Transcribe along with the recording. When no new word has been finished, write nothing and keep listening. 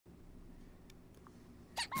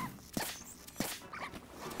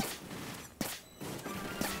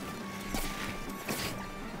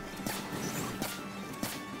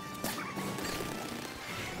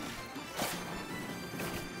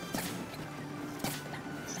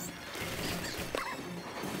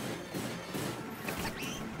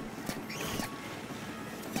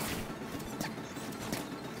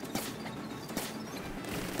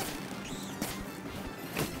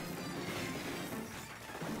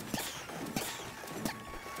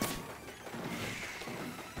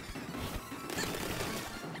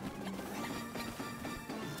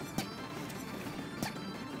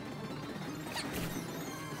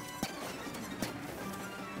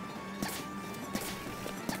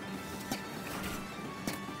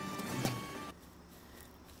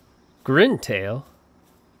Grintail?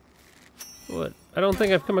 What? I don't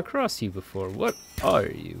think I've come across you before. What are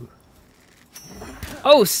you?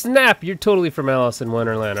 Oh, snap! You're totally from Alice in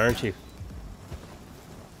Wonderland, aren't you?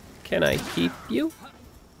 Can I keep you?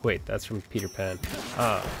 Wait, that's from Peter Pan.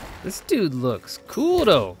 Ah, this dude looks cool,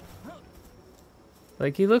 though.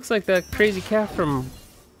 Like, he looks like that crazy cat from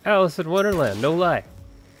Alice in Wonderland, no lie.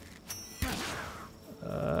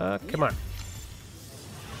 Come on.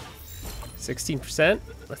 16%.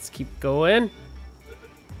 Let's keep going.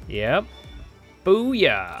 Yep.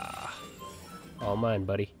 Booyah. All mine,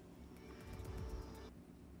 buddy.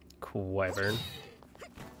 Wyvern.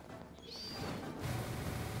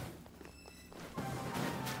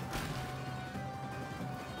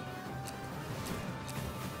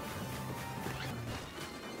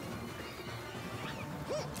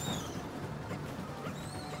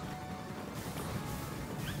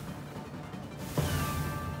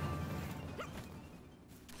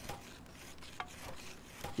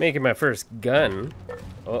 Making my first gun.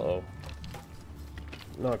 Uh-oh.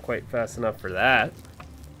 Not quite fast enough for that.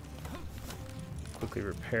 Quickly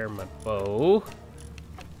repair my bow.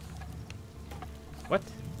 What?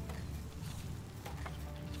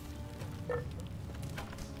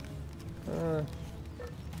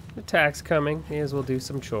 Attack's coming. May as well do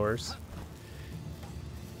some chores.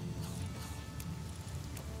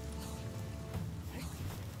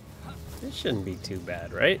 This shouldn't be too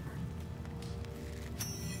bad, right?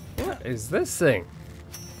 What is this thing?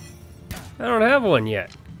 I don't have one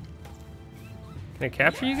yet. Can I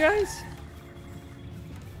capture you guys?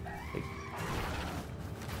 You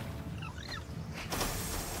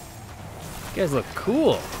guys look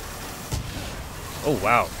cool. Oh,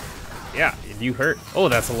 wow. Yeah, you hurt. Oh,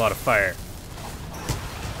 that's a lot of fire.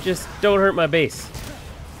 Just don't hurt my base.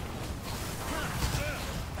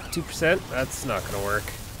 2%? That's not gonna work.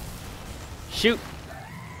 Shoot.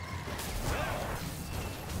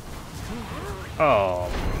 Oh,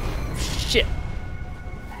 shit.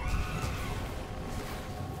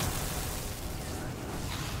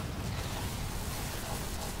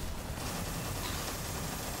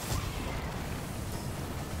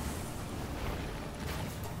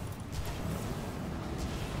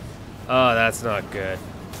 Oh, that's not good.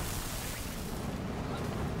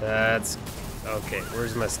 That's... Okay,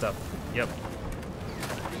 where's my stuff? Yep.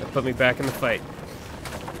 That put me back in the fight.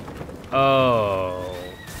 Oh,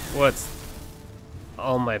 what's...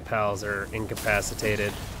 All my pals are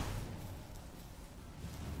incapacitated.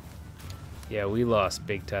 Yeah, we lost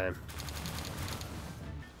big time.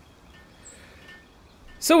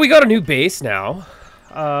 So we got a new base now.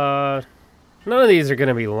 None of these are going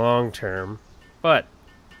to be long term, but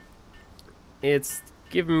it's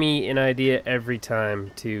given me an idea every time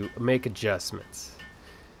to make adjustments.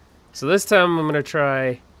 So this time I'm going to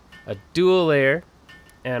try a dual layer,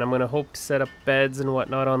 and I'm going to hope to set up beds and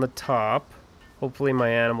whatnot on the top. Hopefully my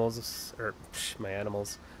animals,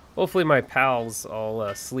 hopefully my pals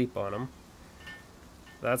all sleep on them.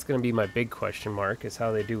 That's going to be my big question mark, is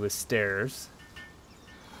how they do with stairs.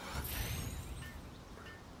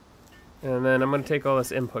 And then I'm going to take all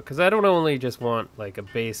this input, because I don't only just want like a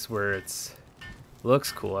base where it's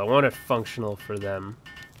looks cool. I want it functional for them.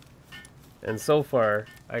 And so far,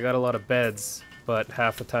 I got a lot of beds, but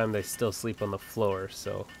half the time they still sleep on the floor,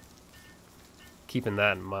 so keeping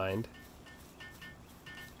that in mind.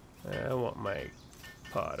 I want my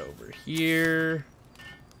pod over here.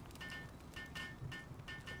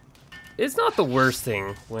 It's not the worst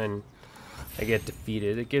thing when I get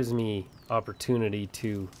defeated. It gives me opportunity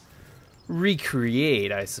to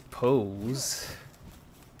recreate, I suppose.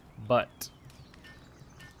 But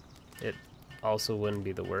it also wouldn't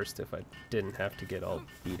be the worst if I didn't have to get all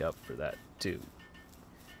beat up for that too.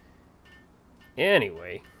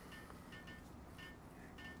 Anyway.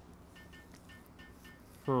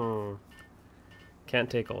 Can't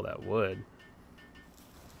take all that wood.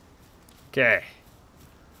 Okay.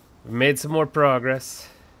 We've made some more progress.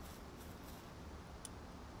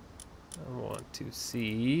 I want to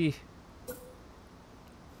see...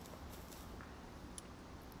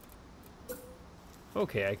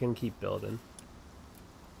 Okay, I can keep building.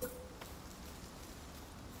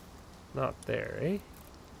 Not there, eh?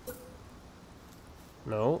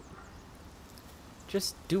 No.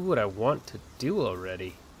 Just do what I want to do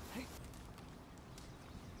already.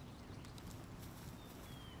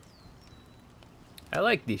 I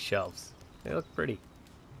like these shelves. They look pretty.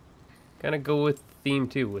 Kind of go with the theme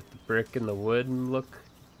too, with the brick and the wood and look.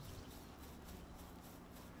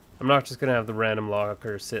 I'm not just gonna have the random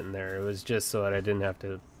locker sitting there. It was just so that I didn't have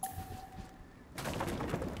to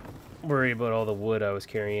worry about all the wood I was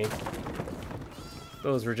carrying.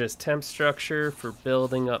 Those were just temp structure for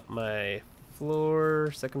building up my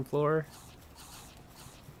floor, second floor.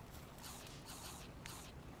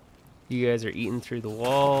 You guys are eating through the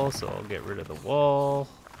wall, so I'll get rid of the wall.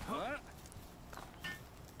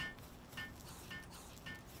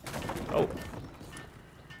 Oh.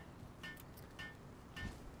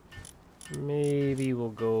 Maybe we'll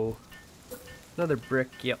go another brick,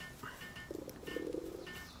 yep.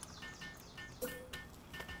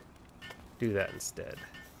 Do that instead.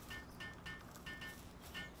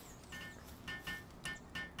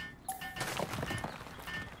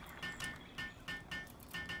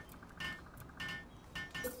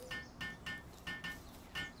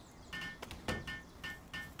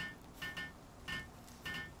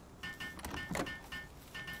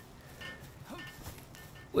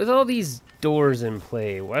 With all these doors in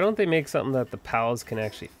play, why don't they make something that the pals can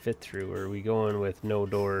actually fit through? Or are we going with no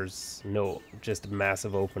doors, no, just a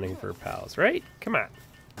massive opening for pals, right? Come on.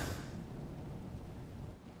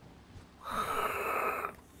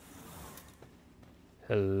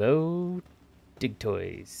 Hello, Dig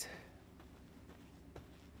Toys.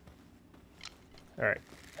 Alright,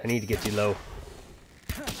 I need to get you low.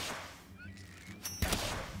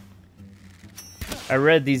 I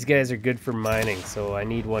read these guys are good for mining, so I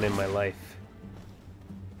need one in my life.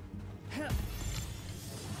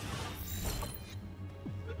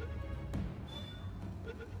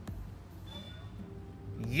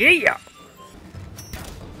 Yeah!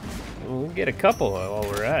 We'll get a couple while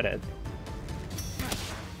we're at it.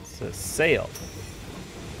 It's a sale.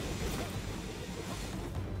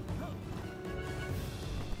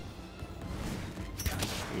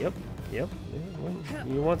 Yep, yep.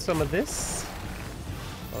 You want some of this?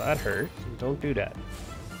 Well, that hurt. Don't do that.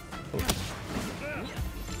 Oh.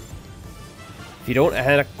 If you don't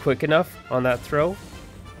act quick enough on that throw,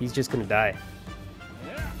 he's just gonna die.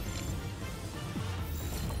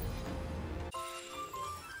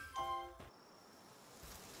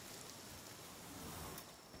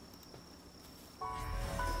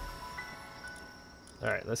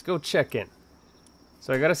 Alright, let's go check in.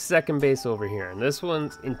 So I got a second base over here, and this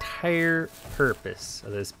one's entire purpose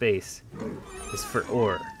of this base is for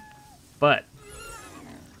ore. But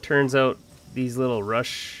turns out these little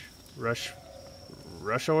rush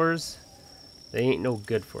ores, they ain't no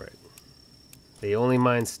good for it. They only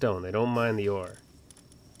mine stone, they don't mine the ore.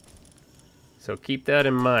 So keep that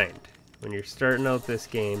in mind when you're starting out this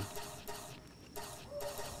game.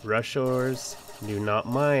 Rush ores do not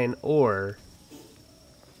mine ore.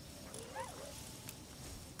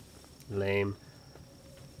 Lame.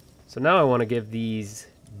 So now I want to give these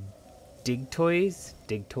dig toys,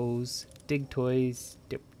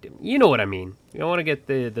 you know what I mean. I want to get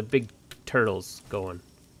the big turtles going.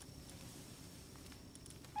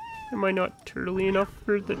 Am I not turtly enough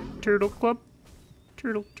for the turtle club?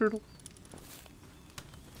 Turtle.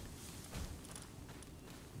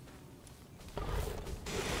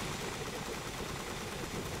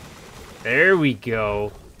 There we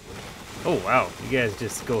go. Oh wow, you guys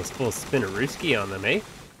just go full spinarooski on them, eh?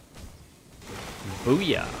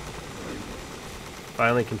 Booyah.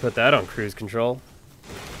 Finally can put that on cruise control.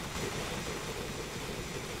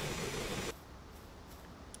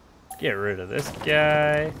 Get rid of this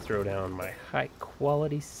guy. Throw down my high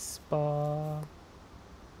quality spa.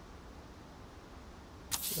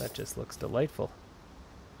 That just looks delightful.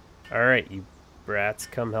 Alright, you brats,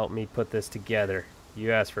 come help me put this together.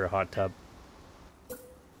 You asked for a hot tub.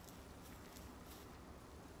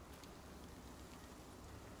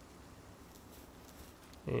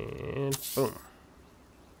 And boom.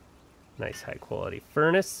 Nice high quality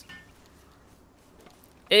furnace.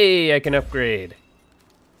 Hey, I can upgrade.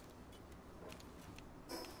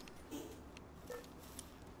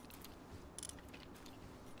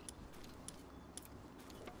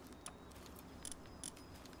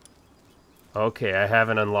 Okay, I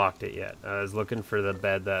haven't unlocked it yet. I was looking for the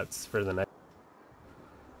bed that's for the night.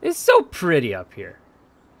 It's so pretty up here.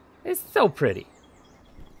 It's so pretty.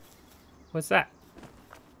 What's that?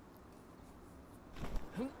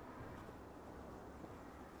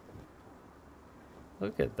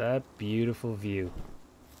 Look at that beautiful view.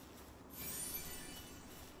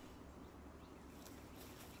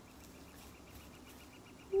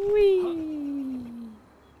 Whee!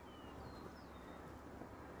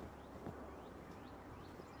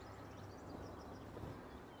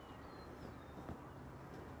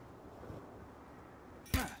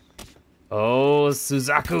 Oh,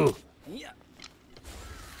 Suzaku!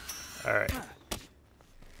 Alright.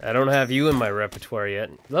 I don't have you in my repertoire yet.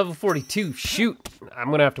 Level 42, shoot! I'm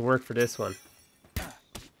gonna have to work for this one.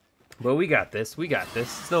 But we got this,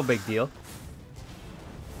 It's no big deal.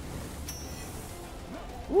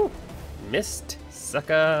 Woo! Missed,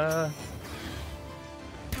 sucker.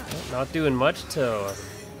 Not doing much to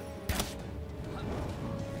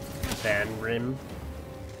Van Rim.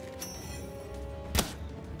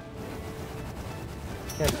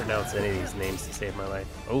 Can't pronounce any of these names to save my life.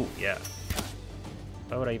 Oh yeah.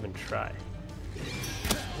 Why would I even try?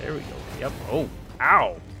 There we go. Yep. Oh,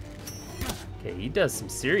 ow. Okay, he does some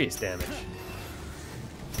serious damage.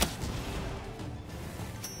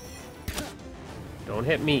 Don't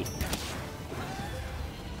hit me.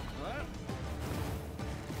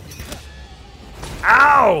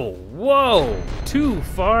 Ow! Whoa! Too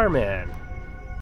far, man.